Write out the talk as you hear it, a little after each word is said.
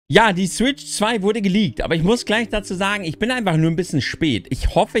Ja, die Switch 2 wurde geleakt, aber ich muss gleich dazu sagen, ich bin einfach nur ein bisschen spät.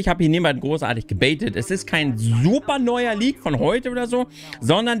 Ich hoffe, ich habe hier niemanden großartig gebaitet. Es ist kein super neuer Leak von heute oder so,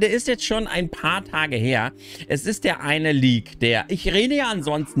 sondern der ist jetzt schon ein paar Tage her. Es ist der eine Leak, ich rede ja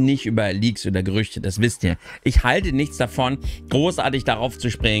ansonsten nicht über Leaks oder Gerüchte, das wisst ihr. Ich halte nichts davon, großartig darauf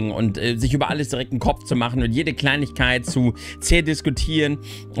zu springen und sich über alles direkt einen Kopf zu machen und jede Kleinigkeit zu zerdiskutieren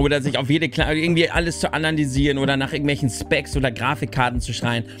oder sich auf irgendwie alles zu analysieren oder nach irgendwelchen Specs oder Grafikkarten zu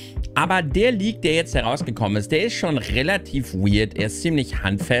schreien. Aber der Leak, der jetzt herausgekommen ist, der ist schon relativ weird. Er ist ziemlich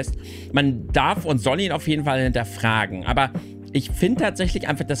handfest. Man darf und soll ihn auf jeden Fall hinterfragen. Aber ich finde tatsächlich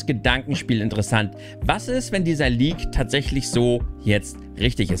einfach das Gedankenspiel interessant. Was ist, wenn dieser Leak tatsächlich so jetzt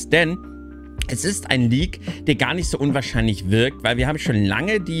richtig ist? Denn es ist ein Leak, der gar nicht so unwahrscheinlich wirkt, weil wir haben schon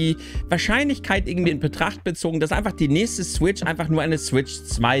lange die Wahrscheinlichkeit irgendwie in Betracht bezogen, dass einfach die nächste Switch einfach nur eine Switch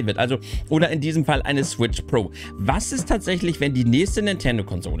 2 wird. Also, oder in diesem Fall eine Switch Pro. Was ist tatsächlich, wenn die nächste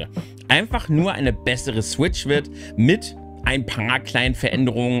Nintendo-Konsole einfach nur eine bessere Switch wird mit ein paar kleinen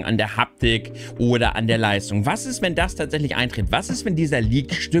Veränderungen an der Haptik oder an der Leistung? Was ist, wenn das tatsächlich eintritt? Was ist, wenn dieser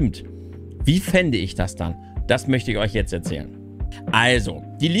Leak stimmt? Wie fände ich das dann? Das möchte ich euch jetzt erzählen. Also,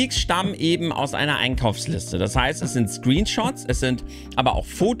 die Leaks stammen eben aus einer Einkaufsliste. Das heißt, es sind Screenshots, es sind aber auch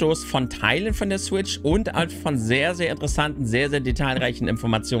Fotos von Teilen von der Switch und halt von sehr, sehr interessanten, sehr, sehr detailreichen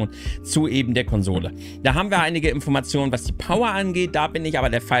Informationen zu eben der Konsole. Da haben wir einige Informationen, was die Power angeht, da bin ich aber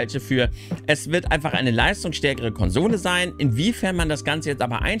der Falsche für. Es wird einfach eine leistungsstärkere Konsole sein. Inwiefern man das Ganze jetzt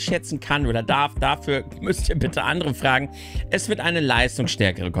aber einschätzen kann oder darf, dafür müsst ihr bitte andere fragen. Es wird eine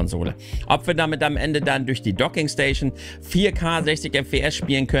leistungsstärkere Konsole. Ob wir damit am Ende dann durch die Docking Station 4K 60 FPS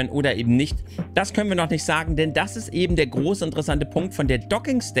spielen können oder eben nicht, das können wir noch nicht sagen, denn das ist eben der große interessante Punkt. Von der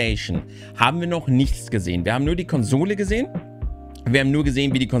Docking Station haben wir noch nichts gesehen. Wir haben nur die Konsole gesehen. Wir haben nur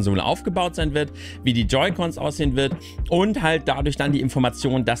gesehen, wie die Konsole aufgebaut sein wird, wie die Joy-Cons aussehen wird und halt dadurch dann die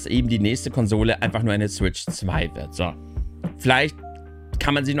Information, dass eben die nächste Konsole einfach nur eine Switch 2 wird. So, vielleicht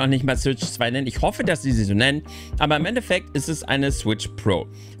kann man sie noch nicht mal Switch 2 nennen. Ich hoffe, dass sie so nennen, aber im Endeffekt ist es eine Switch Pro.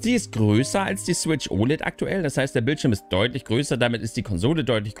 Sie ist größer als die Switch OLED aktuell, das heißt, der Bildschirm ist deutlich größer, damit ist die Konsole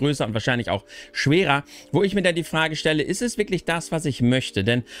deutlich größer und wahrscheinlich auch schwerer, wo ich mir dann die Frage stelle, ist es wirklich das, was ich möchte?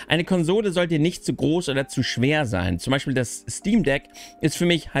 Denn eine Konsole sollte nicht zu groß oder zu schwer sein. Zum Beispiel das Steam Deck ist für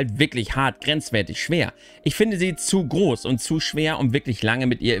mich halt wirklich hart, grenzwertig schwer. Ich finde sie zu groß und zu schwer, um wirklich lange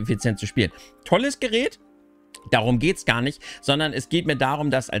mit ihr effizient zu spielen. Tolles Gerät. Darum geht es gar nicht, sondern es geht mir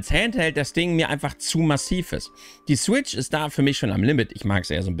darum, dass als Handheld das Ding mir einfach zu massiv ist. Die Switch ist da für mich schon am Limit. Ich mag es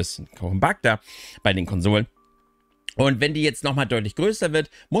eher so ein bisschen kompakter bei den Konsolen. Und wenn die jetzt nochmal deutlich größer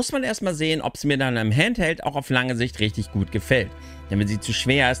wird, muss man erstmal sehen, ob es mir dann am Handheld auch auf lange Sicht richtig gut gefällt. Denn wenn sie zu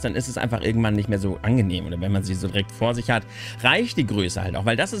schwer ist, dann ist es einfach irgendwann nicht mehr so angenehm. Oder wenn man sie so direkt vor sich hat, reicht die Größe halt auch,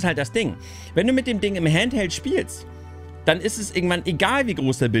 weil das ist halt das Ding. Wenn du mit dem Ding im Handheld spielst, dann ist es irgendwann egal, wie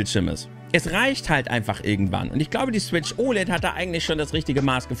groß der Bildschirm ist. Es reicht halt einfach irgendwann. Und ich glaube, die Switch OLED hat da eigentlich schon das richtige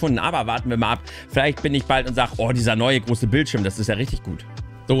Maß gefunden. Aber warten wir mal ab. Vielleicht bin ich bald und sage, oh, dieser neue große Bildschirm, das ist ja richtig gut.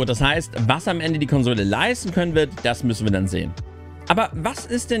 So, das heißt, was am Ende die Konsole leisten können wird, das müssen wir dann sehen. Aber was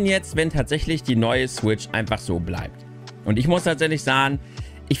ist denn jetzt, wenn tatsächlich die neue Switch einfach so bleibt? Und ich muss tatsächlich sagen,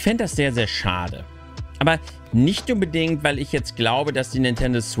 ich fände das sehr, sehr schade. Aber nicht unbedingt, weil ich jetzt glaube, dass die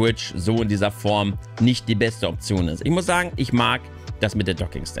Nintendo Switch so in dieser Form nicht die beste Option ist. Ich muss sagen, ich mag das mit der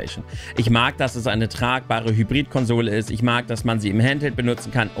Docking Station. Ich mag, dass es eine tragbare Hybridkonsole ist. Ich mag, dass man sie im Handheld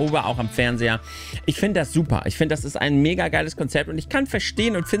benutzen kann oder auch am Fernseher. Ich finde das super. Ich finde, das ist ein mega geiles Konzept und ich kann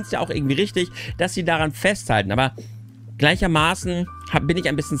verstehen und finde es ja auch irgendwie richtig, dass sie daran festhalten. Aber gleichermaßen bin ich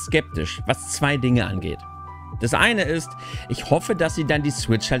ein bisschen skeptisch, was zwei Dinge angeht. Das eine ist, ich hoffe, dass sie dann die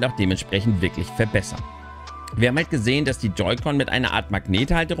Switch halt auch dementsprechend wirklich verbessern. Wir haben halt gesehen, dass die Joy-Con mit einer Art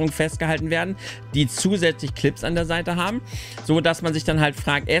Magnethalterung festgehalten werden, die zusätzlich Clips an der Seite haben, so dass man sich dann halt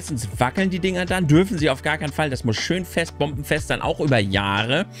fragt, erstens wackeln die Dinger dann, dürfen sie auf gar keinen Fall, das muss schön fest, bombenfest sein, auch über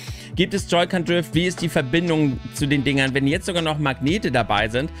Jahre. Gibt es Joy-Con-Drift, wie ist die Verbindung zu den Dingern, wenn jetzt sogar noch Magnete dabei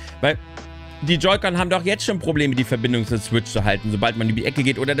sind, weil die Joy-Con haben doch jetzt schon Probleme, die Verbindung zur Switch zu halten, sobald man über die Ecke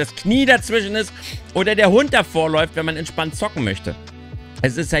geht oder das Knie dazwischen ist oder der Hund davor läuft, wenn man entspannt zocken möchte.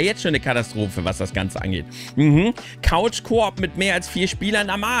 Es ist ja jetzt schon eine Katastrophe, was das Ganze angeht. Couch-Koop mit mehr als 4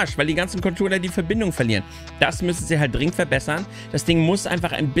 Spielern am Arsch, weil die ganzen Controller die Verbindung verlieren. Das müssen sie halt dringend verbessern. Das Ding muss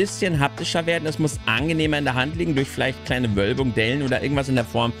einfach ein bisschen haptischer werden. Es muss angenehmer in der Hand liegen, durch vielleicht kleine Wölbung, Dellen oder irgendwas in der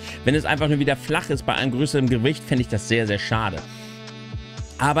Form. Wenn es einfach nur wieder flach ist bei einem größeren Gewicht, fände ich das sehr, sehr schade.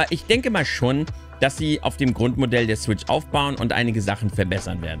 Aber ich denke mal schon, dass sie auf dem Grundmodell der Switch aufbauen und einige Sachen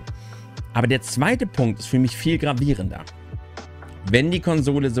verbessern werden. Aber der zweite Punkt ist für mich viel gravierender. Wenn die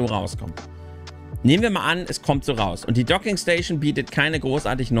Konsole so rauskommt. Nehmen wir mal an, es kommt so raus und die Docking Station bietet keine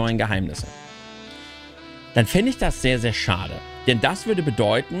großartig neuen Geheimnisse. dann fände ich das sehr, sehr schade. Denn das würde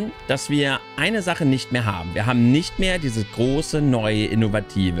bedeuten, dass wir eine Sache nicht mehr haben. Wir haben nicht mehr dieses große, neue,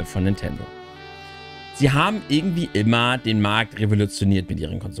 innovative von Nintendo. Sie haben irgendwie immer den Markt revolutioniert mit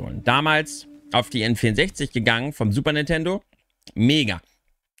ihren Konsolen. Damals auf die N64 gegangen vom Super Nintendo. Mega.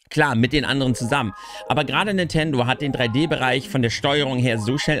 Klar, mit den anderen zusammen. Aber gerade Nintendo hat den 3D-Bereich von der Steuerung her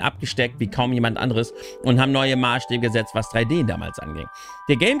so schnell abgesteckt wie kaum jemand anderes und haben neue Maßstäbe gesetzt, was 3D damals anging.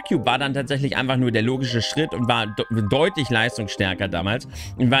 Der GameCube war dann tatsächlich einfach nur der logische Schritt und war deutlich leistungsstärker damals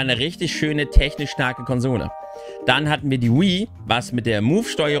und war eine richtig schöne, technisch starke Konsole. Dann hatten wir die Wii, was mit der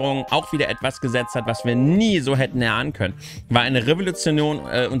Move-Steuerung auch wieder etwas gesetzt hat, was wir nie so hätten erahnen können. War eine Revolution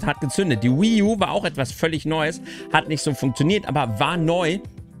und hat gezündet. Die Wii U war auch etwas völlig Neues, hat nicht so funktioniert, aber war neu.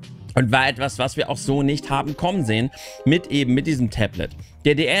 Und war etwas, was wir auch so nicht haben kommen sehen, mit diesem Tablet.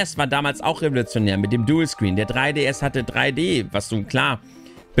 Der DS war damals auch revolutionär mit dem Dual-Screen. Der 3DS hatte 3D, was du klar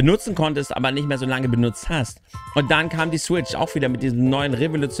benutzen konntest, aber nicht mehr so lange benutzt hast. Und dann kam die Switch, auch wieder mit diesem neuen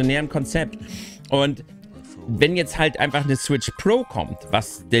revolutionären Konzept. Und wenn jetzt halt einfach eine Switch Pro kommt,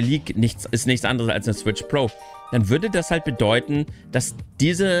 was der Leak ist nichts anderes als eine Switch Pro, dann würde das halt bedeuten, dass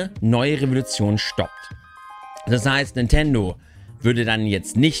diese neue Revolution stoppt. Das heißt, Nintendo würde dann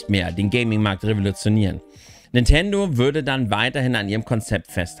jetzt nicht mehr den Gaming-Markt revolutionieren. Nintendo würde dann weiterhin an ihrem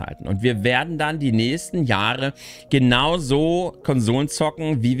Konzept festhalten. Und wir werden dann die nächsten Jahre genauso Konsolen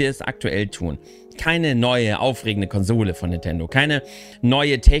zocken, wie wir es aktuell tun. Keine neue, aufregende Konsole von Nintendo. Keine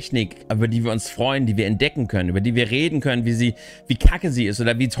neue Technik, über die wir uns freuen, die wir entdecken können, über die wir reden können, wie kacke sie ist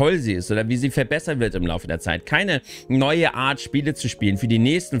oder wie toll sie ist oder wie sie verbessert wird im Laufe der Zeit. Keine neue Art, Spiele zu spielen für die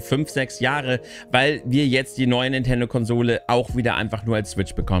nächsten 5, 6 Jahre, weil wir jetzt die neue Nintendo-Konsole auch wieder einfach nur als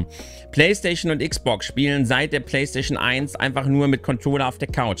Switch bekommen. PlayStation und Xbox spielen seit der PlayStation 1 einfach nur mit Controller auf der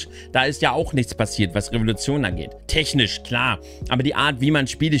Couch. Da ist ja auch nichts passiert, was Revolution angeht. Technisch, klar, aber die Art, wie man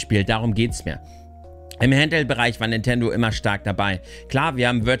Spiele spielt, darum geht's mir. Im Handheld-Bereich war Nintendo immer stark dabei. Klar, wir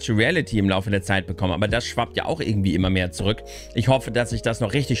haben Virtual Reality im Laufe der Zeit bekommen, aber das schwappt ja auch irgendwie immer mehr zurück. Ich hoffe, dass sich das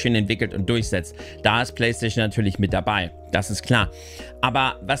noch richtig schön entwickelt und durchsetzt. Da ist PlayStation natürlich mit dabei, das ist klar.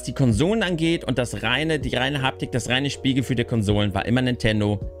 Aber was die Konsolen angeht und die reine Haptik, das reine Spielgefühl der Konsolen, war immer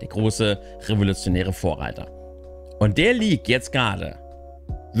Nintendo der große revolutionäre Vorreiter. Und der Leak jetzt gerade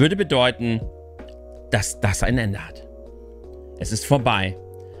würde bedeuten, dass das ein Ende hat. Es ist vorbei.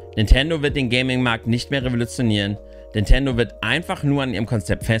 Nintendo wird den Gaming-Markt nicht mehr revolutionieren. Nintendo wird einfach nur an ihrem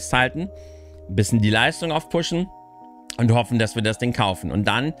Konzept festhalten, ein bisschen die Leistung aufpushen und hoffen, dass wir das Ding kaufen und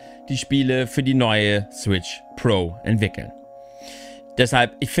dann die Spiele für die neue Switch Pro entwickeln.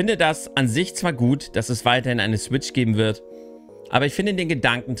 Deshalb, ich finde das an sich zwar gut, dass es weiterhin eine Switch geben wird, aber ich finde den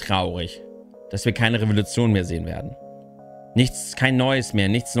Gedanken traurig, dass wir keine Revolution mehr sehen werden. Kein Neues mehr,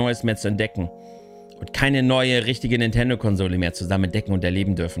 nichts Neues mehr zu entdecken. Und keine neue, richtige Nintendo-Konsole mehr zusammen entdecken und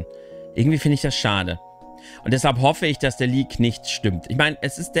erleben dürfen. Irgendwie finde ich das schade. Und deshalb hoffe ich, dass der Leak nicht stimmt. Ich meine,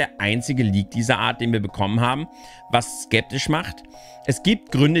 es ist der einzige Leak dieser Art, den wir bekommen haben, was skeptisch macht. Es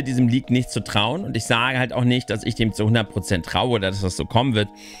gibt Gründe, diesem Leak nicht zu trauen. Und ich sage halt auch nicht, dass ich dem zu 100% traue oder dass das so kommen wird.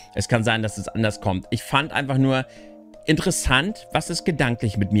 Es kann sein, dass es anders kommt. Ich fand einfach nur interessant, was es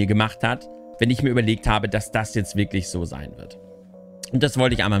gedanklich mit mir gemacht hat, wenn ich mir überlegt habe, dass das jetzt wirklich so sein wird. Und das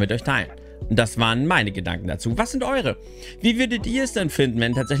wollte ich einmal mit euch teilen. Und das waren meine Gedanken dazu. Was sind eure? Wie würdet ihr es denn finden,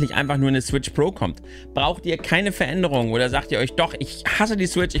 wenn tatsächlich einfach nur eine Switch Pro kommt? Braucht ihr keine Veränderungen oder sagt ihr euch doch, ich hasse die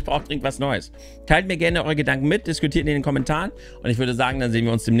Switch, ich brauche dringend was Neues? Teilt mir gerne eure Gedanken mit, diskutiert in den Kommentaren und ich würde sagen, dann sehen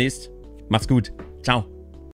wir uns demnächst. Macht's gut. Ciao.